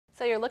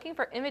So you're looking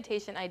for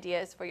invitation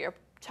ideas for your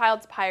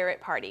child's pirate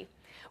party.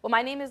 Well,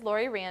 my name is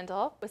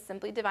Randall with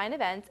Simply Divine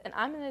Events, and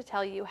I'm going to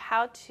tell you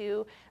how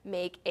to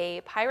make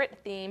a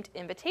pirate-themed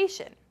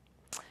invitation.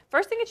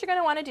 First thing that you're going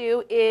to want to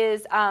do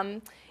is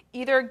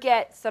either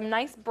get some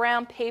nice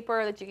brown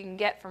paper that you can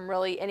get from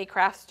really any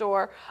craft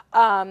store,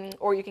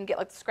 or you can get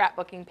like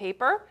scrapbooking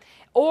paper.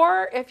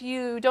 Or if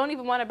you don't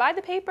even want to buy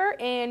the paper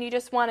and you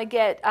just want to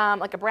get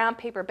like a brown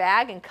paper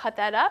bag and cut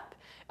that up,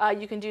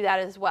 you can do that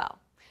as well.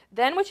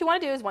 Then what you want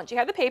to do is once you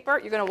have the paper,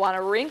 you're going to want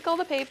to wrinkle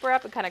the paper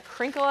up and kind of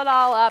crinkle it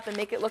all up and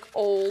make it look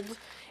old.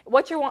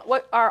 What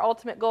our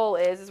ultimate goal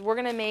is we're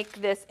going to make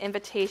this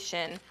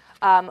invitation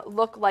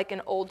look like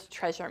an old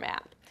treasure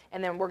map.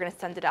 And then we're going to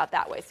send it out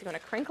that way. So you're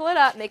going to crinkle it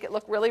up, make it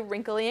look really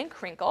wrinkly and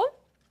crinkled.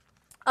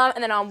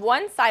 And then on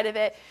one side of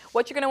it,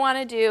 what you're going to want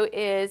to do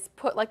is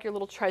put like your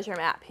little treasure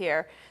map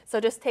here. So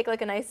just take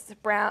like a nice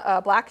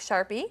brown, black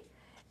Sharpie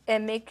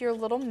and make your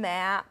little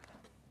map,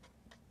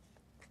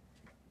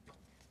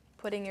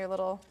 putting your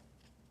little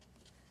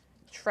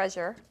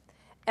treasure.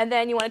 And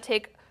then you want to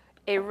take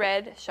a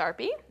red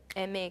Sharpie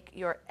and make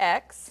your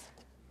X.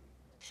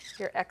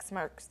 Your X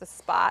marks the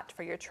spot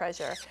for your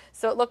treasure.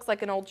 So it looks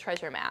like an old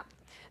treasure map.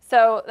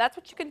 So that's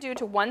what you can do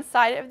to one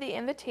side of the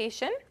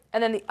invitation.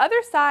 And then the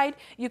other side,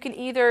 you can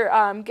either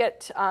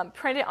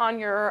print it on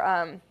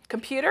your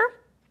computer,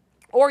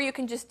 or you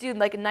can just do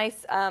like a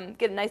nice,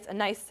 get a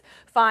nice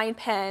fine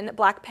pen,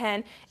 black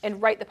pen,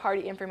 and write the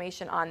party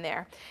information on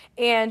there.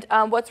 And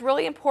what's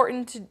really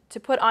important to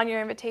put on your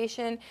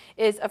invitation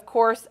is, of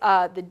course,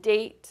 the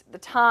date, the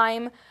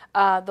time,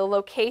 the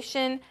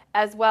location,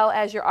 as well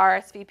as your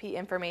RSVP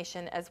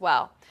information as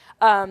well.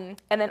 And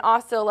then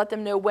also let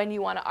them know when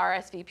you want to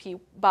RSVP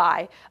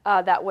by,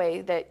 that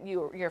way that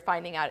you're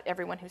finding out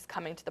everyone who's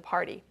coming to the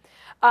party.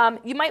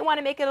 You might want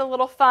to make it a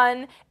little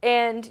fun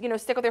and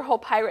stick with your whole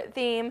pirate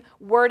theme,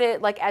 word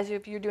it like as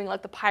if you're doing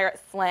like the pirate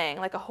slang,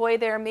 like ahoy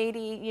there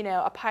matey,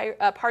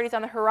 a party's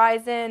on the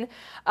horizon,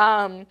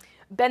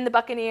 Ben the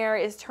Buccaneer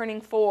is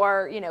turning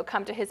 4,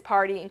 come to his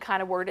party, and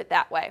kind of word it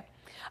that way.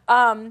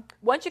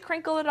 Once you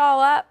crinkle it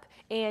all up,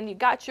 and you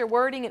got your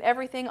wording and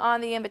everything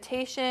on the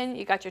invitation,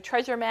 you got your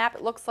treasure map,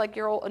 it looks like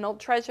an old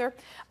treasure,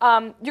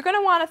 you're going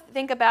to want to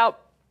think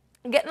about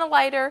getting a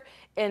lighter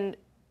and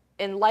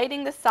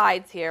lighting the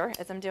sides here,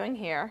 as I'm doing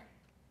here.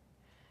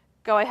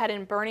 Go ahead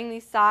and burning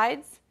these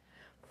sides,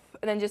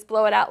 and then just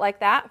blow it out like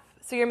that.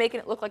 So you're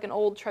making it look like an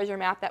old treasure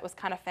map that was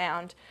kind of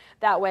found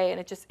that way,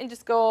 and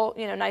just go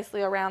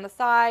nicely around the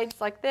sides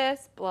like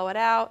this, blow it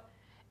out,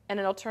 and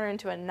it'll turn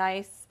into a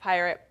nice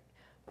pirate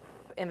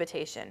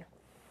invitation.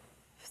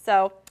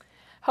 So,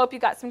 hope you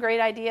got some great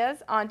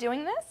ideas on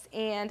doing this,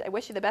 and I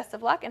wish you the best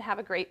of luck and have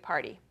a great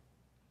party.